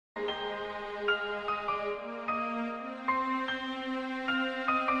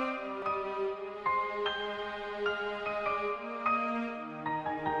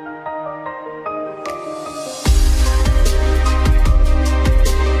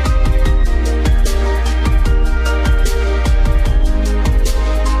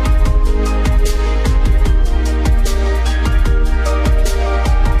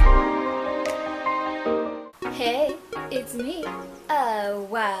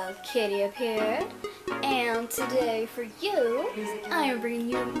Kitty appeared, and today for you, I am bringing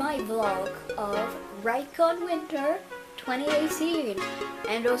you my vlog of Raycon Winter 2018.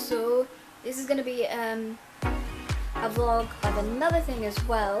 And also, this is going to be a vlog of another thing as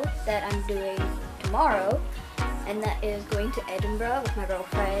well that I'm doing tomorrow, and that is going to Edinburgh with my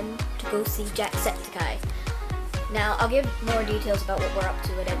girlfriend to go see Jax.is.a.nerd. Now, I'll give more details about what we're up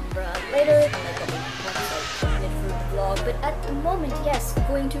to at Edinburgh later, once I get through the vlog, but at the moment, yes,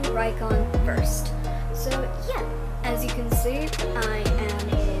 going to Raycon first. So, yeah, as you can see, I am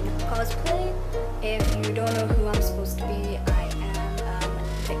in cosplay. If you don't know who I'm supposed to be, I am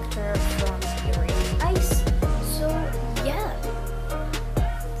Victor from Fury Ice. So,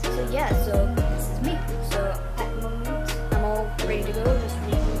 so this is me. So, at the moment, I'm all ready to go, just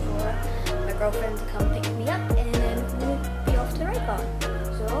waiting for my girlfriend to come pick me up, and then we'll be off to Raycon.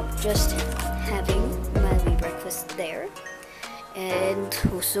 So, just having my wee breakfast there, and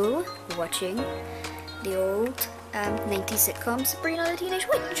also watching the old 90s sitcom Sabrina the Teenage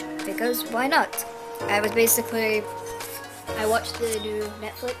Witch, because why not? I watched the new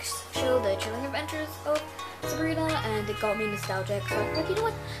Netflix show, The Chilling Adventures of Sabrina, and it got me nostalgic, so I'm like, you know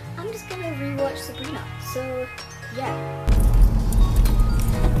what, I'm just gonna rewatch Sabrina. So, yeah.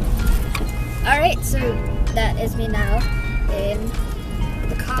 Alright, so that is me now in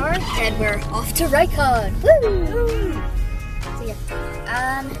the car, and we're off to Raycon! Woo! So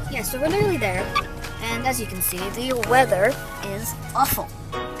yeah, so we're nearly there, and as you can see, the weather is awful,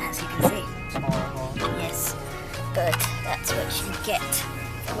 as you can see. Yes, but that's what you get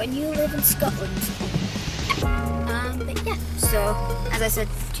when you live in Scotland. But yeah, so as I said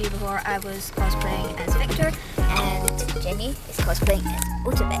to you before, I was cosplaying as Victor, and Jenny is cosplaying as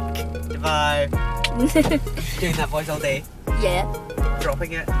Otterbeck. Goodbye. Doing that voice all day. Yeah.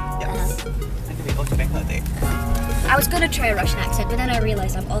 Dropping it. Yes. I'm gonna be Otterbeck all day. I was gonna try a Russian accent, but then I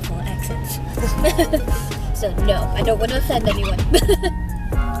realized I'm awful at accents. So no, I don't want to offend anyone.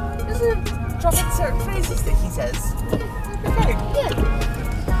 Just dropping certain phrases that he says. Okay. Yeah.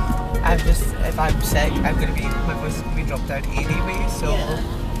 If I'm sick, my voice is gonna be dropped down anyway, so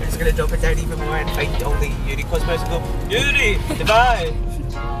I'm just gonna drop it down even more and find all the Yuri cosplayers and go, Yuri, goodbye!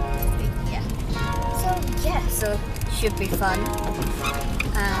 So should be fun.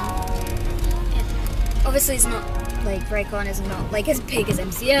 Obviously it's not like Raycon is not like as big as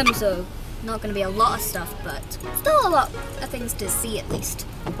MCM, so not gonna be a lot of stuff, but still a lot of things to see at least.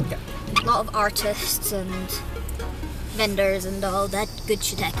 Yeah. A lot of artists and vendors and all that good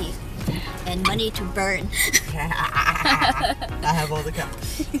shiitake. And money to burn. I have all the cash.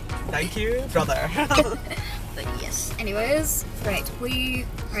 Thank you, brother. But yes, anyways, right,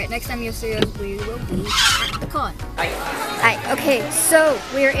 next time you'll see us, we will be at the con. Right, okay, so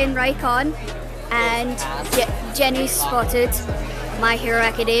we're in Raycon, and Jenny spotted My Hero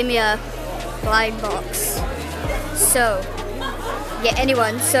Academia blind box. So,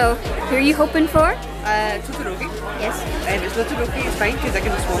 yeah, so who are you hoping for? Todoroki. Yes. It's not Todoroki, it's fine because I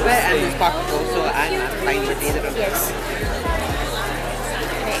can swap it and it's sparkable, so I'm fine with either of them. Yes.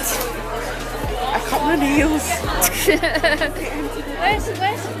 I cut my nails. Where's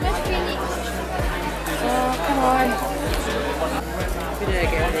Phoenix? Oh, come on. We did it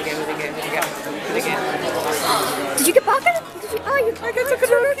again. Did you get Parker? I got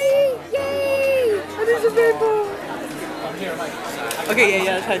Todoroki! Yay! And there's a rainbow. Okay,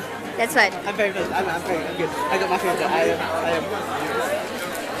 yeah, that's fine. That's fine. I'm very good. I'm good. I got my favorite. I am.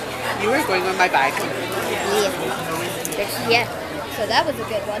 You were going on my bag. Yeah. So that was a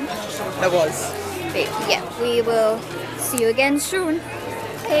good one. That was. But yeah, we will see you again soon.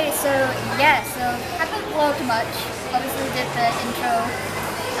 Okay, so haven't vlogged much. Obviously did the intro,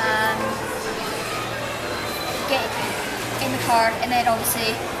 get in the car, and then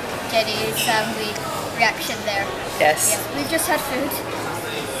obviously Jenny's family reaction there. Yes. Yeah, we've just had food.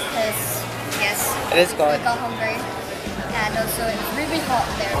 Because, yes, it is good. We got hungry, and also it was really hot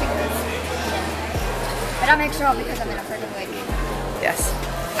there because, but I'm extra hot because I'm in a freaking wig. Yes,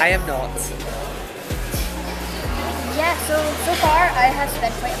 I am not. Yeah, so far I have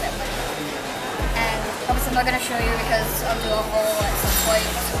spent quite a bit of money, and obviously I'm not going to show you because I'll do a haul at some point,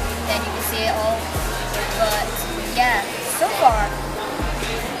 then you can see it all, but yeah, so far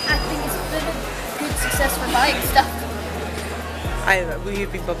I think it's been a good success for buying stuff. We've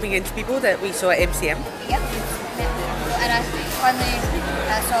been bumping into people that we saw at MCM. Yep. And I finally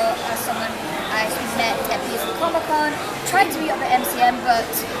saw someone I met at the Comic-Con. Tried to meet up at MCM, but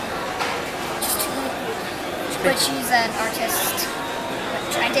just too late. But she's an artist,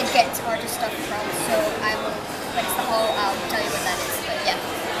 which I did get artist stuff from, so I will, when it's the haul, I'll tell you what that is. But yeah,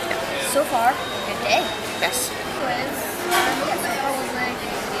 so far, good day. Yes. So probably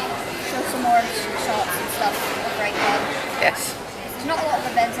more shops and stuff of Raycon. Yes. There's not a lot of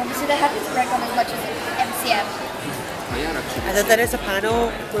events, obviously they haven't Raycon as much as MCM. And then there is a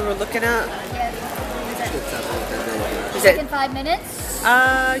panel we were looking at. Yeah. Is it? In 5 minutes.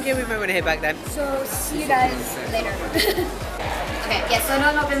 Yeah, we might want to head back then. So see you guys later. Okay, yeah, so I know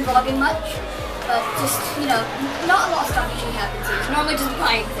I've not been vlogging much, but just, you know, not a lot of stuff usually happens here. It's normally just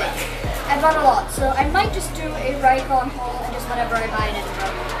buying things. I've bought a lot, so I might just do a Raycon haul and just whatever I buy in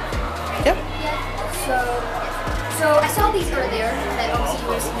Edinburgh. Yep. Yeah, so I saw these earlier, that obviously you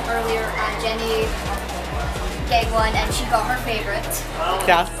were seeing earlier, Jenny getting one and she got her favourite.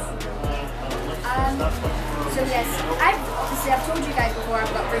 Yeah. So yes, I've told you guys before,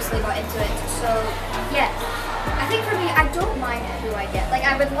 I've recently got into it, so yeah. I think for me, I don't mind who I get. Like,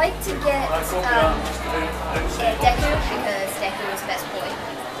 I would like to get Deku, because Deku is the best boy,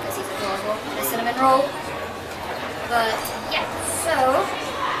 because he's adorable, the cinnamon roll. But yeah, so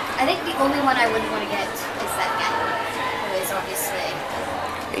I think the only one I wouldn't want to get is that guy, who is obviously,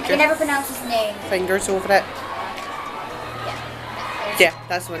 I can never pronounce his name. Fingers over it. Yeah,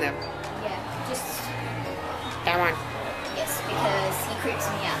 that's one of them. Yeah, just That one. yes, because he creeps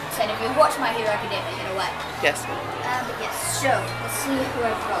me out. And if you watch My Hero Academia, you know what? Yes. But yes, so let's see who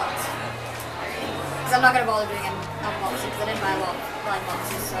I've got. Because I'm not going to bother doing unboxing because I didn't buy a lot of blind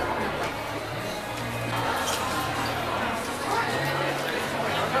boxes, so no point.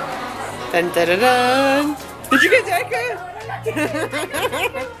 Dun dun dun dun. Did you get Deku?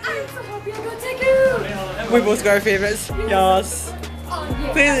 I'm so happy I got Deku! We both got our favourites. Yes. Oh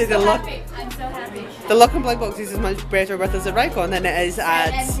yeah, Clearly the luck. I'm so happy. The luck and blind boxes is much better with us at Raycon than it is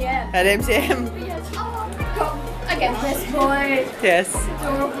at MCM. At MCM. Yes. Oh, God. Again, this boy. Yes.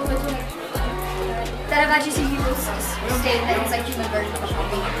 Adorable little. That I've actually seen people state that he's like human version of a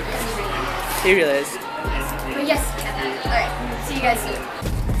puppy. Because he really is. He really is. But yes, alright, see you guys soon.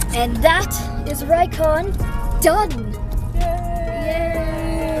 And that is Raycon done! Yay!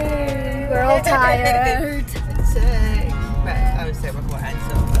 We're all tired. I would say beforehand,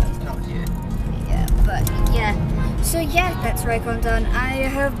 so that's not you. Yeah, but yeah. So yeah, that's Raycon done. I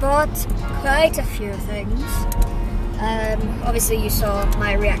have bought quite a few things. Obviously you saw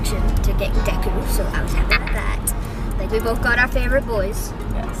my reaction to getting Deku, so I was happy with that. Like, we both got our favourite boys.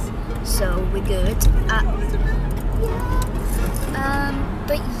 Yes. So we're good.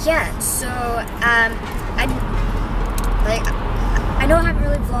 But yeah, so I know I haven't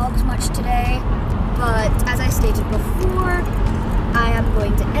really vlogged much today, but as I stated before, I am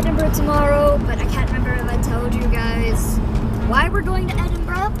going to Edinburgh tomorrow, but I can't remember if I told you guys why we're going to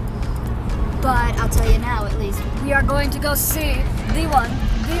Edinburgh, but I'll tell you now at least. We are going to go see the one,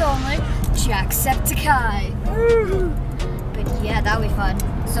 the only, Jax.is.a.nerd. But yeah, that'll be fun.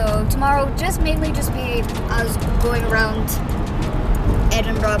 So tomorrow mainly just be us going around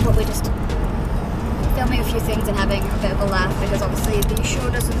Edinburgh, probably just filming a few things and having a bit of a laugh, because obviously the show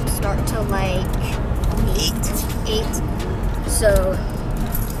doesn't start till like 8. So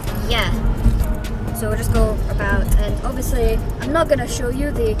yeah, so we'll just go about, and obviously I'm not gonna show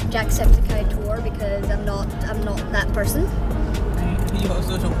you the Jacksepticeye tour because I'm not that person. You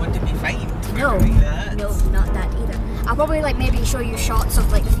also don't want to be fined for No, doing that. no, not that either. I'll probably like maybe show you shots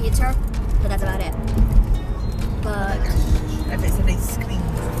of like the theatre, but that's about it. But if it's a nice screen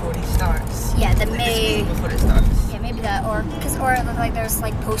before it starts. yeah, then like maybe before it starts. yeah, maybe that, or like there's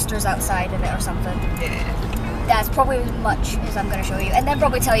like posters outside of it or something. Yeah. That's probably as much as I'm going to show you, and then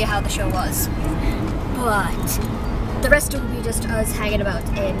probably tell you how the show was. But the rest will be just us hanging about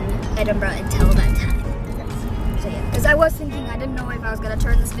in Edinburgh until that time. So yeah, because I was thinking, I didn't know if I was going to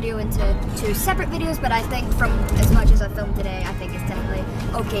turn this video into 2 separate videos, but I think from as much as I filmed today, I think it's definitely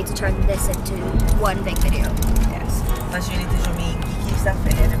okay to turn this into one big video. Yes. Unless you need to show me geeky stuff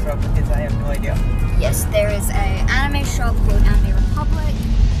in Edinburgh, because I have no idea. Yes, there is an anime shop called Anime Republic.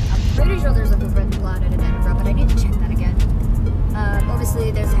 I'm pretty sure there's a Red Blood in Edinburgh, but I need to check that again.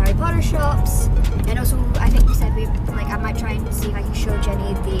 Obviously, there's Harry Potter shops, and also I think you said I might try and see if I can show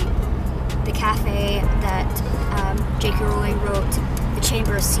Jenny the cafe that J.K. Rowling wrote, the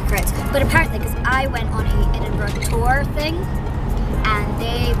Chamber of Secrets. But apparently, because I went on a Edinburgh tour thing, and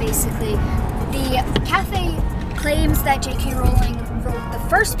they basically, the cafe claims that J.K. Rowling wrote the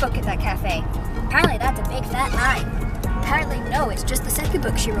first book at that cafe. Apparently, that's a big fat lie. Apparently, no, it's just the second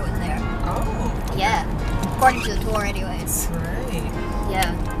book she wrote in there. Oh. Yeah, according to the tour, anyways. Right.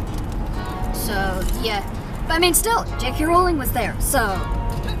 Yeah. So yeah, but I mean, still, J.K. Rowling was there. So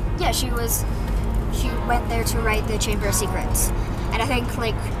yeah, she went there to write the Chamber of Secrets, and I think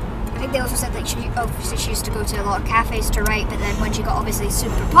they also said like she used to go to a lot of cafes to write, but then when she got obviously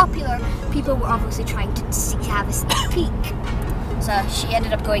super popular, people were obviously trying to have a sneak peek. So she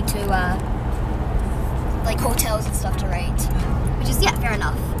ended up going to like hotels and stuff to rate, which is fair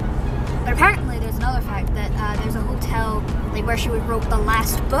enough. But apparently there's another fact that there's a hotel like where she wrote the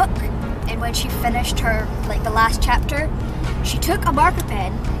last book, and when she finished her like the last chapter, she took a marker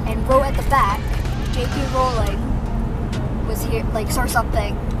pen and wrote at the back, J.K. Rowling was here, like sort of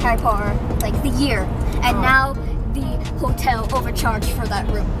something, Harry Potter, like the year, and now the hotel overcharged for that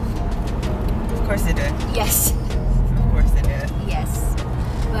room. Of course they did. Yes. Of course they did. Yes.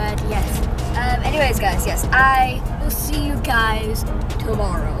 But yes. Anyways, guys, yes, I will see you guys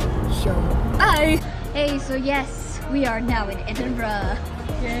tomorrow. So, bye. Hey, so yes, we are now in Edinburgh.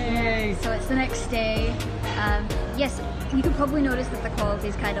 Yay! So it's the next day. Yes, you can probably notice that the quality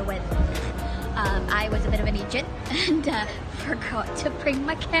is kind of wet. I was a bit of an idiot and forgot to bring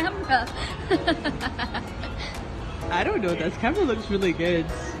my camera. I don't know, this camera looks really good.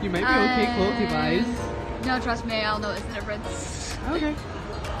 You might be okay quality-wise. No, trust me, I'll notice the difference. Okay.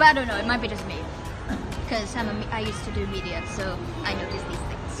 But I don't know, it might be just me. Because I used to do media, so I notice these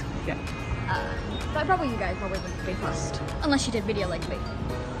things. Yeah. But probably you guys probably wouldn't be fussed. Unless you did video like me.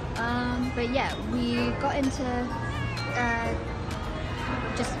 But yeah, we got into,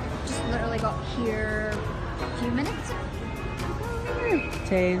 just literally got here a few minutes ago.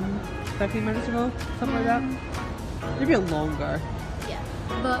 10, 15 minutes ago, something like that. Maybe longer. Yeah,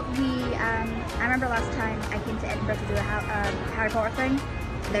 but we, I remember last time I came to Edinburgh to do a Harry Potter thing.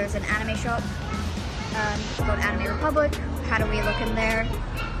 There's an anime shop, it's called Anime Republic. Had a wee look in there.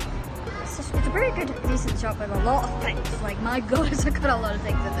 It's a pretty good, decent shop with a lot of things. Like, my god, it's got a lot of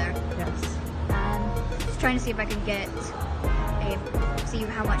things in there. Yes. Just trying to see if I can get see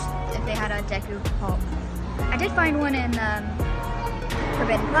how much, if they had a Deku Pop. I did find one in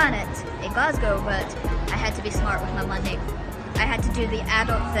Forbidden Planet in Glasgow, but I had to be smart with my money. I had to do the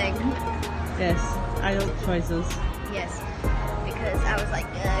adult thing. Yes, adult choices. Yes, because I was like,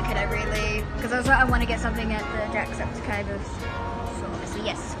 could I really? Because I want to get something at the Jax.is.a.nerd booth. So obviously,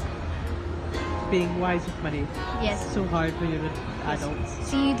 yes. Being wise with money. Yes. It's so hard when you're adults.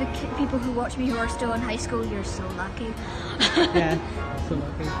 See, the people who watch me who are still in high school, you're so lucky. Yeah, so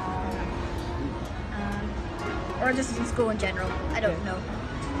lucky. Or just in school in general. I don't know.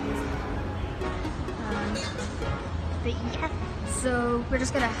 But yeah, so we're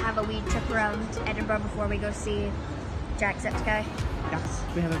just gonna have a wee trip around Edinburgh before we go see Jax.is.a.nerd. Yes,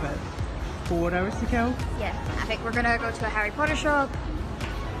 we have about 4 hours to kill. Yeah, I think we're gonna go to a Harry Potter shop.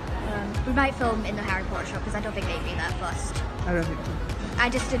 We might film in the Harry Potter shop because I don't think they'd be that fussed. I don't think so. I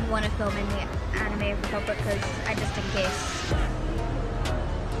just didn't want to film in the Anime Republic because just in case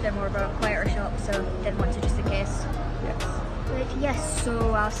they're more of a quieter shop, so didn't want to just in case. Yes. But yes,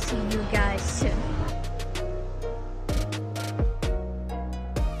 so I'll see you guys soon.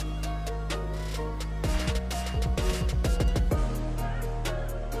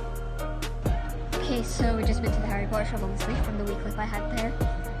 Okay, so we just went to the Harry Potter shop, obviously, from the wee clip I had there.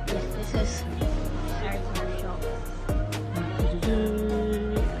 Yes, this is Harry Potter shop.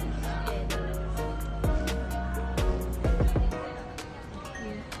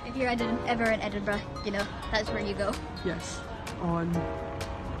 If you're ever in Edinburgh, you know, that's where you go. Yes. On...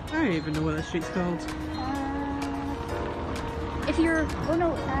 I don't even know what the street's called. If you're... Oh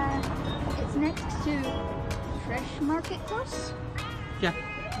no, it's next to Fresh Market Close? Yeah.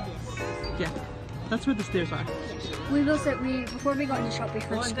 Yes. Yeah. That's where the stairs are. We will say, before we got in the shop, we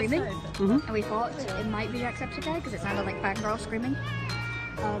heard screaming. Mm-hmm. And we thought it might be Jax.is.a.nerd because it sounded like fangirl screaming.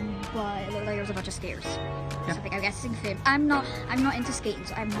 But it looked like there was a bunch of stairs. Yeah. So I think I'm guessing fame. I'm not into skating,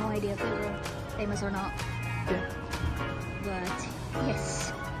 so I have no idea if they were famous or not. Yeah. But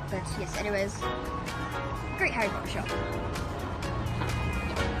yes. Anyways, great Harry Potter shop.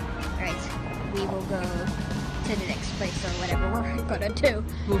 Right, we will go to the next place or whatever we're gonna do.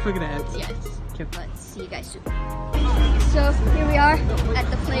 We'll figure it out. Yes. Okay. But see you guys soon. So here we are at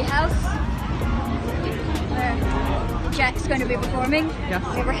the Playhouse where Jack's going to be performing. Yes.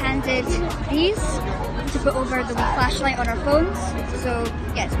 We were handed these to put over the wee flashlight on our phones. So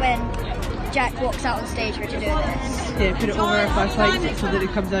yes, when Jack walks out on stage, we're to do this. Yeah, put it over our flashlight so that it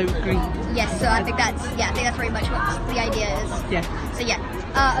comes out green. Yes, so I think that's pretty much what the idea is. Yeah. So yeah,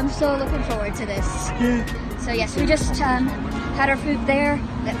 I'm so looking forward to this. Yeah. So yes, we just had our food there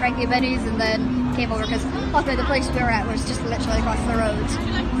at Frankie Benny's and then came over because luckily the place we were at was just literally across the road.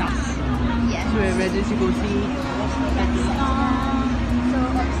 Nice. Yeah. So we're ready to go see. So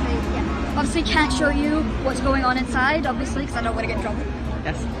obviously can't show you what's going on inside, obviously, because I don't want to get in trouble.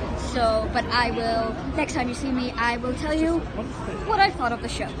 Yes. So, but I will, next time you see me, I will tell you what I thought of the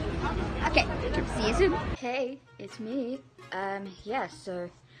show. Okay, see you soon. Hey, it's me. Yeah, so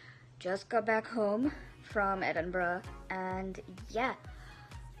just got back home from Edinburgh, and yeah,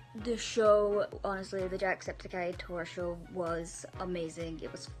 the show, honestly, the Jax.is.a.nerd tour show was amazing.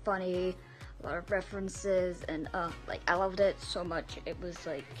 It was funny, a lot of references, and like, I loved it so much. It was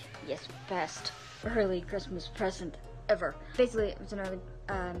like, yes, best early Christmas present ever. Basically, it was an early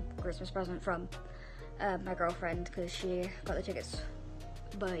Christmas present from my girlfriend, because she got the tickets.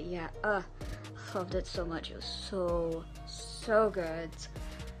 But yeah, loved it so much. It was so good.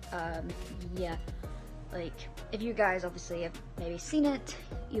 Yeah, like, if you guys obviously have maybe seen it,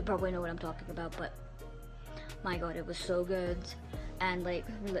 you probably know what I'm talking about, but my god, it was so good. And like,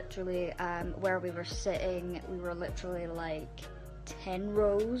 literally, where we were sitting, we were literally like 10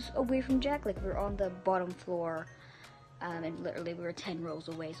 rows away from Jack. Like, we were on the bottom floor, and literally we were 10 rows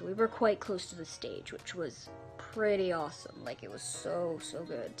away, so we were quite close to the stage, which was pretty awesome. Like, it was so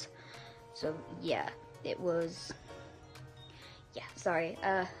good. So yeah, it was, yeah, sorry,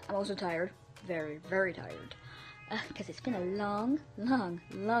 I'm also tired, very tired, because it's been a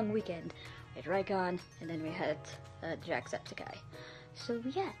long weekend with Raycon, and then we had Jax.is.a.nerd. So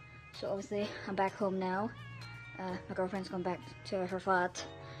yeah, so obviously I'm back home now. My girlfriend's gone back to her flat,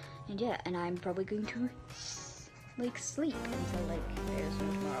 and yeah, and I'm probably going to like sleep until like very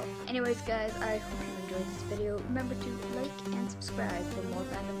soon tomorrow. Anyways guys, I hope you enjoyed this video. Remember to like and subscribe for more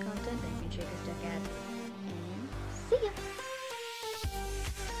fandom content, and you can check us out at